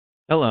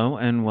Hello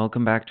and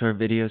welcome back to our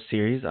video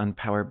series on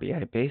Power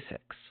BI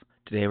Basics.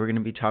 Today we're going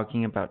to be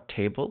talking about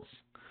tables.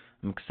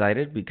 I'm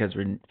excited because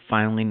we're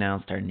finally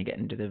now starting to get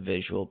into the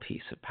visual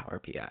piece of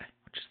Power BI,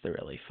 which is the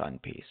really fun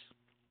piece.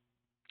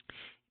 If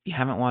you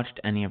haven't watched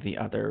any of the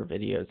other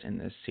videos in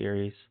this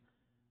series,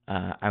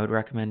 I would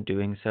recommend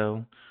doing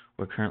so.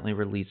 We're currently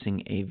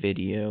releasing a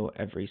video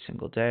every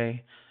single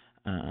day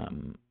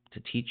to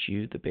teach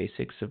you the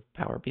basics of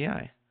Power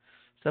BI.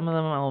 Some of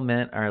them, I'll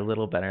admit, are a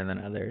little better than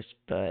others,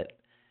 but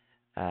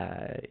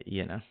at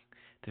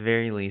the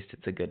very least,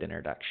 it's a good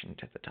introduction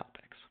to the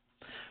topics.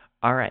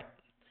 All right,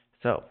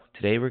 so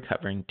today we're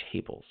covering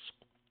tables.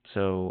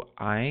 So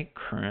I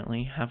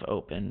currently have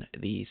open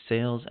the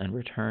Sales and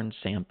Return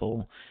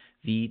Sample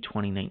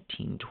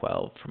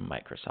V2019-12 from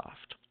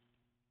Microsoft.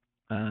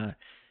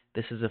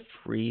 This is a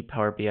free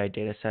Power BI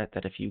dataset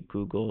that if you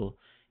Google,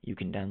 you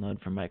can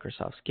download from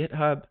Microsoft's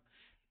GitHub.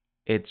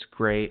 It's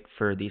great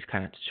for these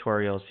kind of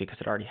tutorials because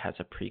it already has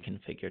a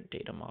pre-configured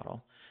data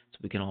model. So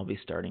we can all be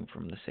starting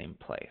from the same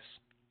place.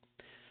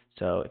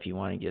 So if you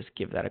want to just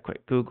give that a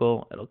quick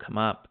Google, it'll come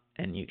up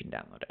and you can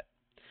download it.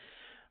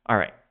 All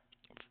right,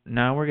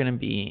 now we're going to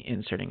be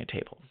inserting a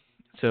table.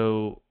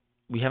 So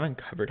we haven't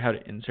covered how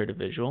to insert a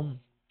visual,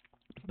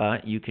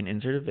 but you can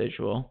insert a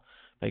visual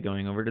by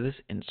going over to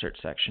this insert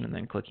section and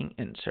then clicking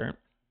insert,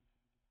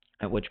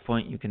 at which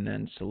point you can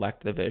then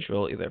select the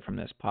visual either from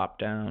this pop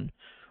down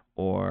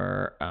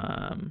or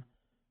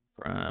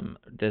from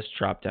this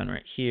drop down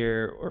right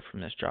here or from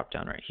this drop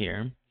down right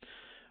here.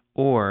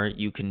 Or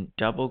you can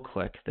double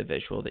click the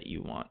visual that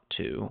you want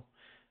to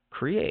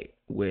create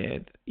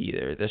with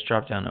either this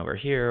drop down over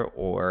here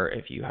or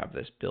if you have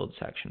this build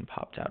section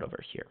popped out over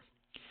here.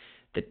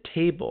 The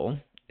table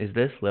is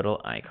this little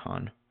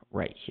icon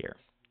right here.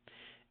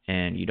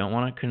 And you don't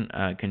want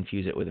to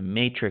confuse it with a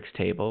matrix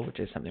table, which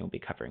is something we'll be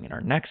covering in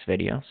our next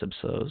video.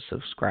 So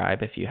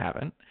subscribe if you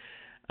haven't.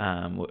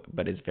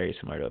 But it's very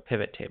similar to a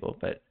pivot table.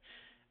 But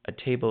a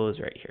table is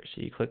right here.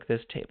 So you click this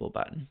table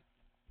button,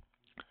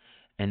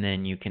 and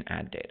then you can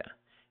add data.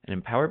 And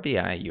in Power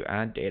BI, you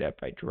add data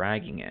by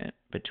dragging it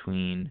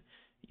between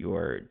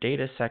your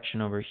data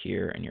section over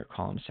here and your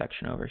column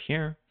section over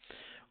here.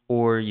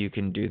 Or you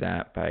can do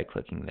that by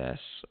clicking this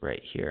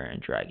right here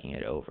and dragging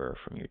it over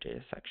from your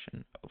data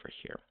section over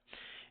here.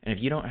 And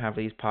if you don't have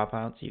these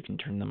pop-outs, you can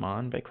turn them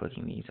on by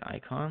clicking these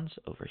icons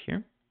over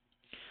here.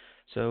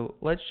 So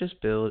let's just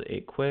build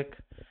a quick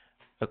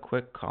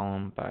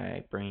column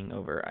by bringing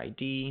over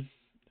ID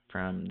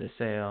from the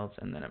sales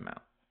and then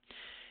amount.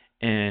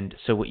 And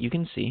so what you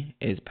can see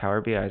is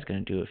Power BI is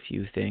going to do a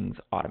few things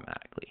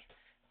automatically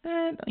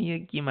that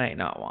you might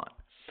not want.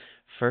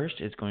 First,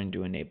 it's going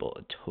to enable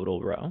a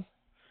total row,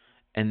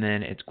 and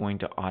then it's going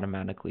to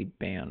automatically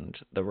band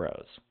the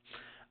rows.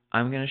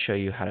 I'm going to show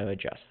you how to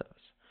adjust those.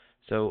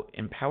 So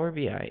in Power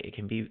BI, it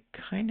can be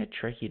kind of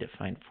tricky to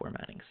find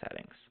formatting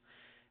settings.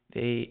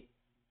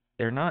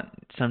 They're not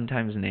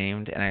sometimes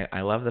named, and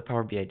I love the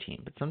Power BI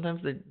team, but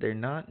sometimes they're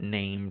not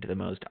named the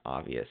most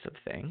obvious of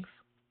things.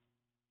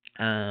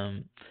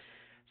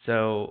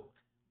 So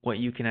what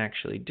you can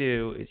actually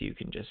do is you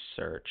can just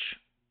search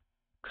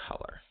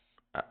color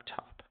up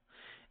top.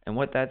 And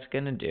what that's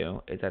going to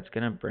do is that's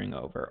going to bring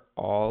over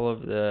all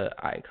of the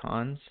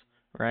icons,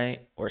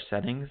 right, or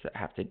settings that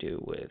have to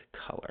do with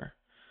color.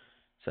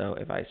 So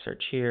if I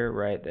search here,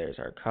 right, there's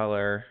our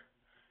colors,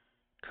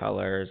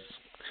 colors,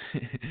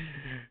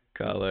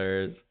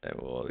 and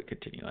we'll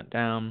continue on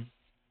down.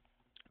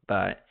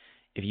 But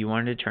if you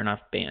wanted to turn off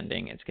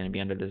banding, it's going to be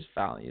under this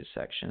values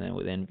section, and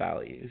within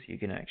values, you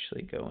can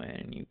actually go in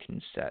and you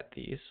can set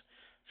these.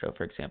 So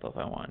for example, if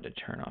I wanted to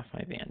turn off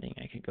my banding,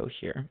 I could go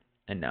here,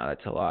 and now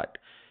that's a lot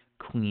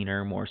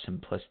cleaner, more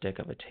simplistic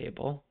of a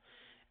table.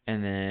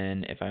 And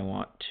then if I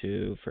want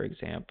to, for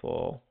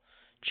example,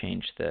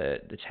 change the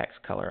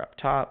text color up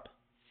top,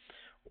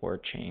 or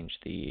change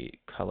the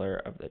color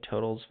of the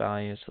totals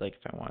value, so like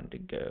if I wanted to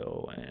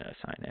go and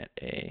assign it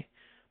a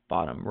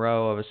bottom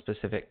row of a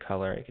specific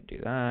color, I could do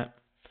that.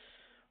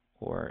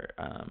 Or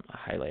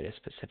highlight a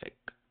specific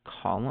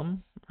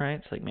column,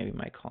 right? So like maybe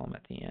my column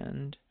at the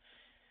end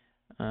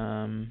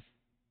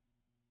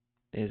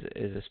is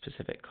a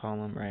specific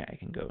column, right? I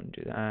can go and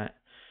do that.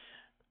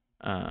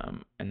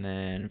 And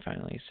then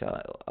finally,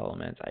 cell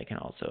elements, I can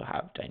also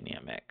have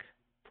dynamic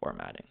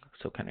formatting,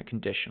 so kind of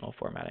conditional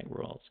formatting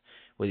rules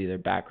with either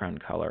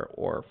background color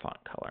or font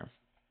color.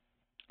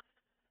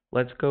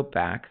 Let's go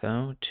back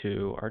though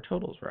to our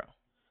totals row.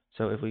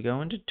 So if we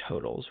go into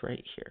totals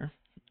right here,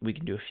 we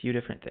can do a few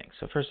different things.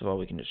 So first of all,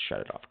 we can just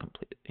shut it off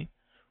completely,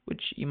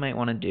 which you might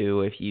want to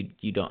do if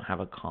you don't have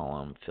a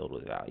column filled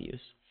with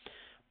values.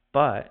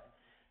 But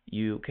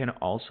you can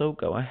also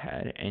go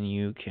ahead and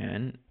you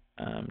can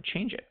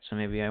change it. So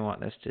maybe I want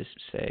this to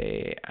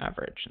say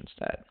average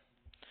instead,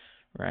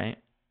 right?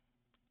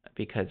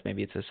 Because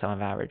maybe it's a sum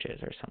of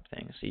averages or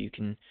something. So you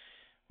can,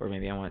 or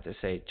maybe I want it to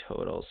say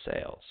total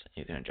sales.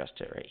 You can adjust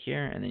it right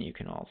here, and then you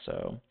can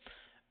also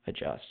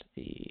adjust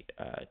the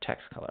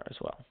text color as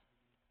well.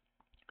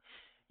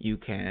 You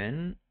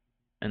can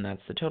and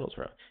that's the totals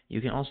row.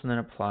 You can also then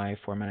apply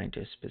formatting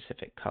to a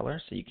specific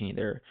color, so you can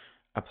either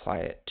apply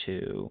it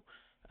to,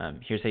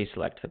 here's how you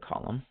select the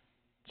column.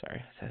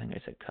 Sorry, I think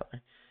I said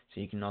color. So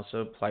you can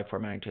also apply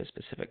formatting to a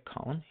specific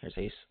column. Here's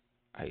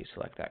how you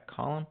select that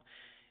column.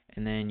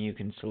 And then you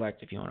can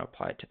select if you want to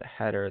apply it to the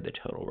header, the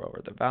total row,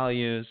 or the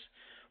values,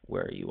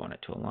 where you want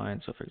it to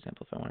align. So for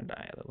example, if I wanted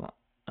the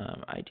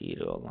ID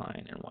to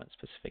align in one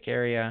specific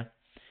area,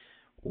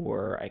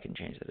 or I can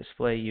change the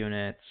display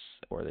units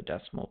or the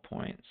decimal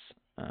points.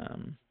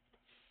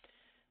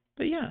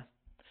 But yeah,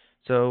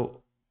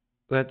 so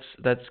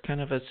that's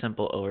kind of a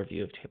simple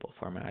overview of table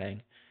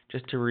formatting.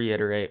 Just to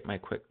reiterate my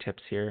quick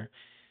tips here,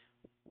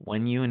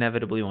 when you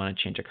inevitably want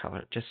to change a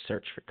color, just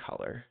search for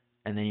color.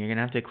 And then you're going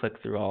to have to click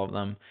through all of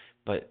them,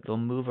 but they'll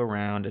move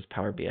around as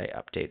Power BI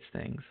updates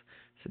things.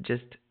 So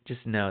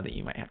just know that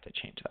you might have to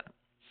change that.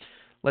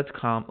 Let's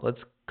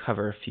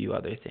cover a few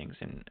other things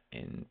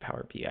in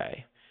Power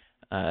BI.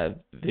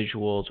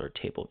 Visuals or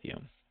table view.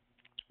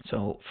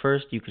 So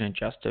first you can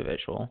adjust a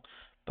visual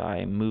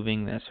by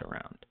moving this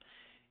around.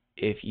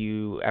 If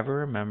you ever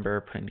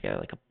remember putting together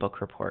like a book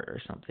report or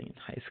something in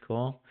high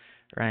school,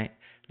 right?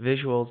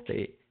 Visuals,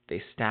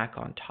 they stack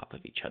on top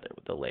of each other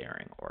with the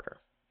layering order.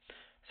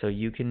 So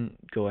you can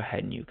go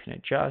ahead and you can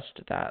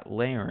adjust that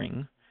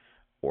layering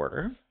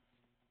order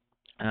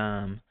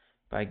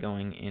by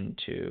going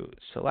into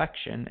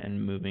selection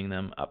and moving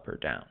them up or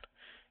down.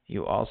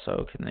 You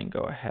also can then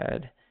go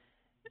ahead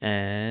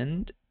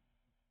and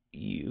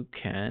you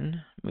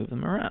can move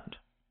them around.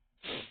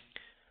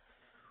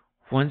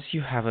 Once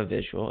you have a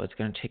visual, it's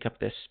going to take up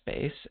this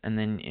space, and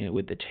then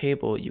with the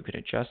table, you can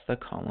adjust the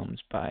columns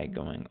by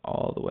going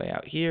all the way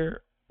out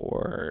here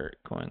or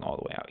going all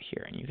the way out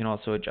here. And you can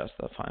also adjust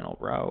the final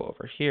row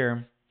over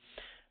here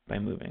by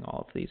moving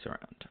all of these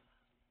around.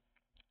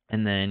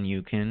 And then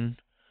you can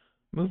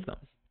move them.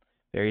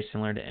 Very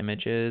similar to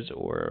images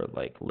or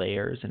like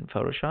layers in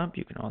Photoshop,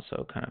 you can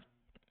also kind of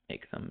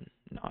make them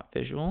not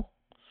visual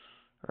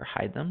or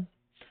hide them.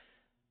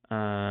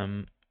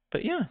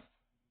 But yeah,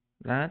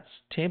 that's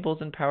tables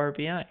in Power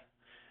BI.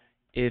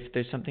 If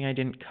there's something I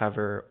didn't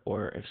cover,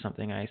 or if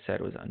something I said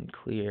was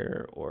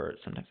unclear, or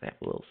sometimes I have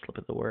a little slip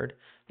of the word,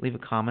 leave a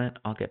comment.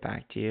 I'll get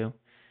back to you.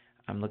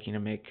 I'm looking to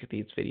make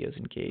these videos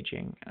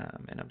engaging,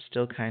 and I'm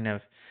still kind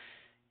of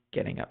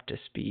getting up to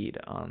speed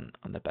on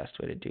the best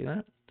way to do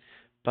that.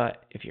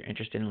 But if you're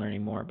interested in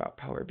learning more about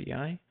Power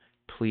BI,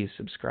 please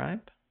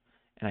subscribe,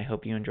 and I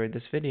hope you enjoyed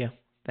this video.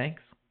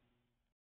 Thanks.